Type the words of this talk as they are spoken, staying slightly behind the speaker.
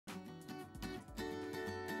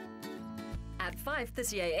At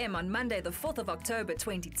 5:30 a.m. on Monday, the 4th of October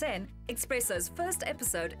 2010, Expresso's first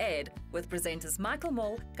episode aired, with presenters Michael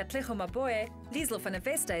Mall, Katlego Maboe, Liesl van der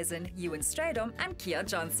Westhuizen, Ewan Strydom and Kia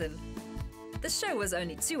Johnson. The show was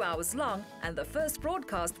only 2 hours long, and the first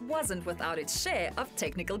broadcast wasn't without its share of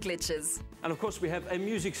technical glitches. And of course, we have a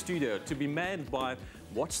music studio to be manned by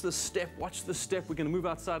Watch the Step, Watch the Step. We're going to move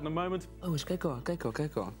outside in a moment. Oh, it's kyk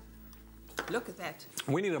on. Look at that.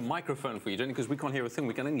 We need a microphone for you, Jenny, because we can't hear a thing.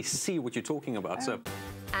 We can only see what you're talking about. So.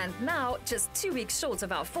 And now, just 2 weeks short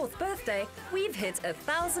of our 4th birthday, we've hit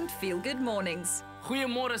 1,000 feel-good mornings.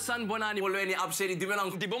 Goeiemôre Sanbonani, Molweni Absedi,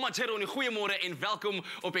 Dumelang, die Bomachero en goeiemôre en welkom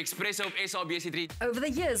op Expresso op SABC3. Over the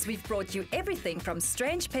years, we've brought you everything from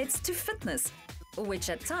strange pets to fitness, which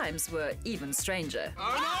at times were even stranger. Oh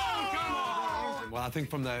no, come on! Well, I think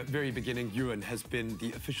from the very beginning, Ewan has been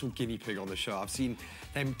the official guinea pig on the show. I've seen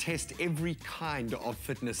them test every kind of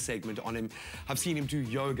fitness segment on him. I've seen him do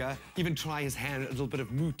yoga, even try his hand at a little bit of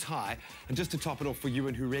Muay Thai. And just to top it off for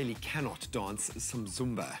Ewan, who really cannot dance, some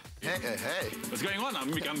Zumba. Hey. What's going on?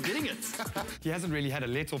 I'm getting it. He hasn't really had a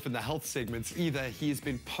let-off in the health segments either. He has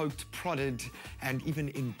been poked, prodded, and even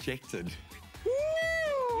injected.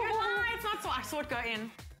 It's not so I saw it go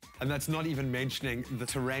in. And that's not even mentioning the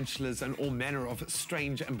tarantulas and all manner of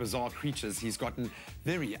strange and bizarre creatures he's gotten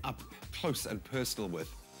very up close and personal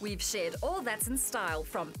with. We've shared all that's in style,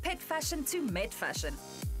 from pet fashion to med fashion,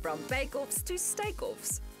 from bake-offs to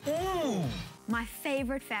steak-offs. My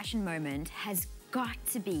favorite fashion moment has got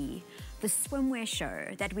to be the swimwear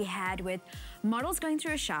show that we had with models going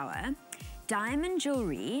through a shower, diamond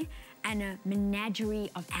jewelry, and a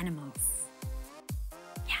menagerie of animals.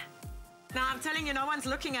 Now, I'm telling you, no one's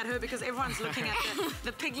looking at her because everyone's looking at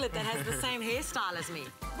the piglet that has the same hairstyle as me.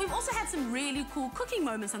 We've also had some really cool cooking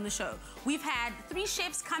moments on the show. We've had 3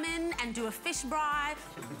 chefs come in and do a fish braai.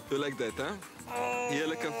 You like that, huh?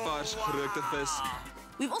 Heerlijke vars gerookte vis.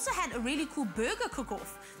 We've also had a really cool burger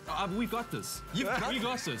cook-off. We got this. We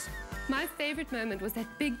got this. My favorite moment was that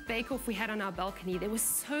big bake-off we had on our balcony. There was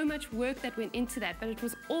so much work that went into that, but it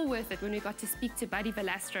was all worth it when we got to speak to Buddy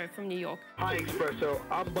Valastro from New York. Hi, Expresso.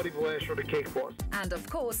 I'm Buddy Valastro, the Cake Boss. And of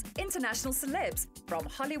course, international celebs, from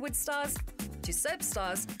Hollywood stars to soap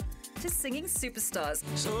stars to singing superstars.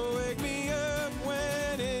 So wake me up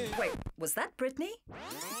when it... Wait, was that Britney?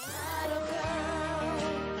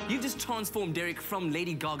 You've just transformed Derek from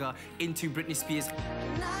Lady Gaga into Britney Spears.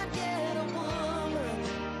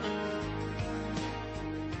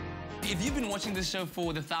 If you've been watching this show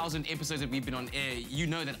for the 1,000 episodes that we've been on air, you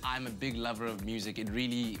know that I'm a big lover of music. It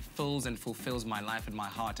really fills and fulfills my life and my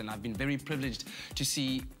heart, and I've been very privileged to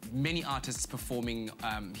see many artists performing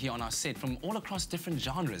here on our set from all across different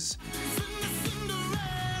genres.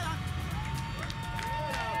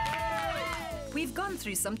 We've gone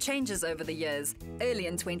through some changes over the years. Early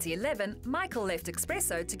in 2011, Michael left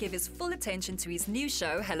Expresso to give his full attention to his new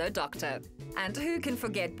show, Hello Doctor. And who can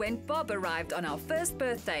forget when Bob arrived on our first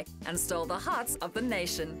birthday and stole the hearts of the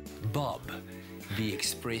nation? Bob, the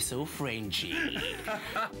Expresso Frenchie.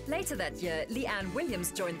 Later that year, Leigh-Anne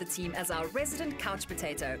Williams joined the team as our resident couch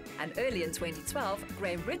potato. And early in 2012,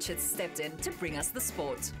 Graham Richards stepped in to bring us the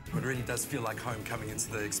sport. It really does feel like home coming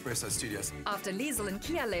into the Expresso studios. After Liesl and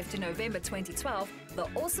Kia left in November 2012, the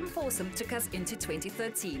awesome foursome took us into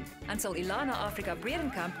 2013, until Ilana Afrika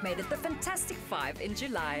Bredenkamp made it the Fantastic Five in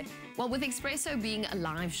July. Well, with Expresso being a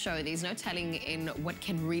live show, there's no telling in what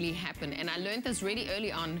can really happen. And I learned this really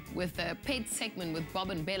early on with the pet segment with Bob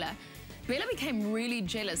and Bella. Bella became really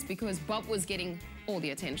jealous because Bob was getting all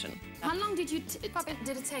the attention. How long did it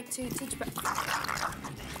take to teach Bob?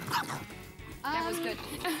 That was good.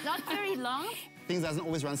 Not very long. Things doesn't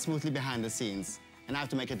always run smoothly behind the scenes, and I have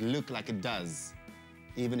to make it look like it does,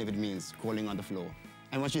 even if it means crawling on the floor.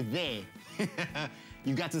 And once you're there,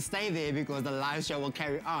 you got to stay there because the live show will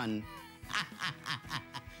carry on.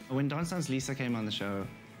 When Dance Dance Lisa came on the show,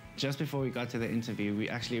 just before we got to the interview, we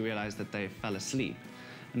actually realized that they fell asleep.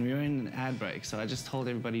 And we were in an ad break, so I just told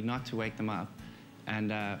everybody not to wake them up.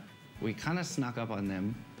 And we kind of snuck up on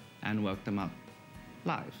them and woke them up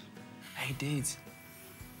live. Hey, dudes.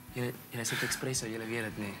 Julle sit Expresso, julle weet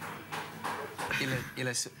dit nie.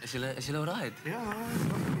 Is julle alright? Ja,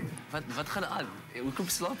 Wat gaan aan? Hoekom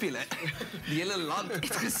slaap julle? Die hele land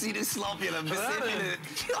het gesien hoe slaap julle. Besef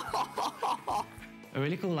julle? A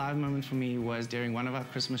really cool live moment for me was during one of our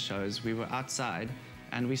Christmas shows. We were outside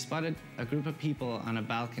and we spotted a group of people on a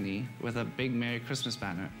balcony with a big Merry Christmas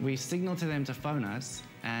banner. We signaled to them to phone us,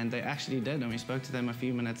 and they actually did, and we spoke to them a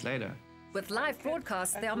few minutes later. With live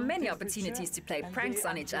broadcasts, there are many opportunities to play pranks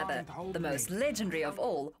on each other. The most legendary of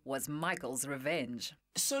all was Michael's revenge.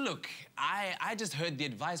 So look, I just heard the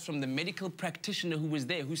advice from the medical practitioner who was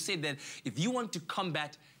there, who said that if you want to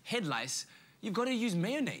combat head lice, you've got to use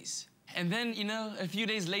mayonnaise. And then, you know, a few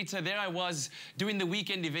days later, there I was doing the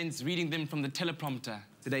weekend events, reading them from the teleprompter.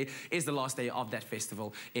 Today is the last day of that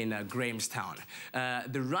festival in Grahamstown.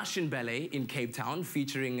 The Russian ballet in Cape Town,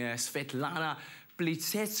 featuring Svetlana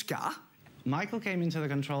Plisetska. Michael came into the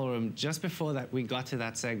control room just before that we got to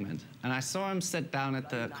that segment, and I saw him sit down at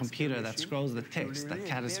the computer that scrolls the text that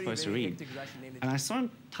Kat is supposed to read, and I saw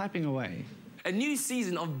him typing away. A new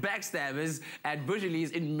season of Backstabbers at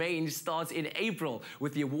Busheley's in Maine starts in April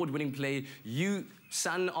with the award-winning play You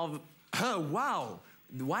Son of... Wow!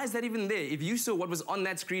 Why is that even there? If you saw what was on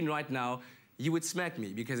that screen right now, you would smack me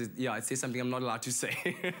because, it says something I'm not allowed to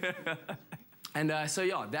say. And so,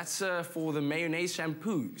 yeah, that's for the mayonnaise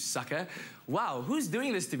shampoo, sucker. Wow, who's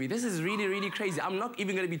doing this to me? This is really, really crazy. I'm not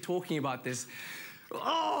even going to be talking about this.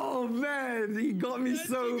 Oh, man, he got me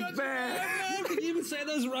so bad. How can you even say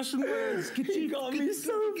those Russian words? He got me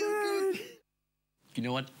so bad. You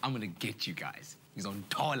know what? I'm going to get you guys. He's on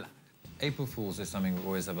Tola. April Fools is something we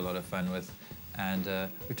always have a lot of fun with. And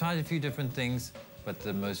we tried a few different things, but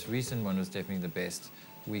the most recent one was definitely the best.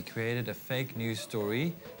 We created a fake news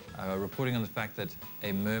story reporting on the fact that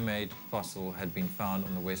a mermaid fossil had been found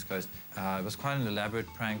on the West Coast. It was quite an elaborate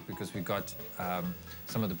prank because we got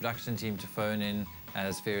some of the production team to phone in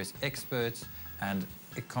as various experts, and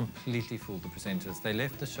it completely fooled the presenters. They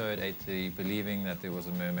left the show at 8:30 believing that there was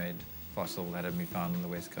a mermaid fossil that had been found on the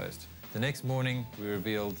West Coast. The next morning, we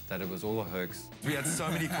revealed that it was all a hoax. We had so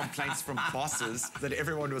many complaints from bosses that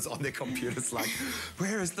everyone was on their computers like,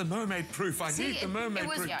 where is the mermaid proof? I need the mermaid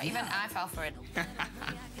proof. Yeah, even I fell for it.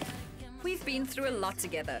 We've been through a lot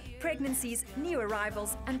together. Pregnancies, new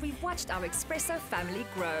arrivals, and we've watched our Expresso family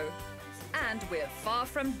grow. And we're far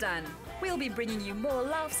from done. We'll be bringing you more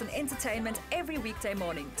laughs and entertainment every weekday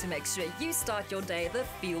morning to make sure you start your day the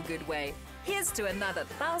feel-good way. Here's to another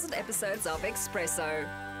 1,000 episodes of Expresso.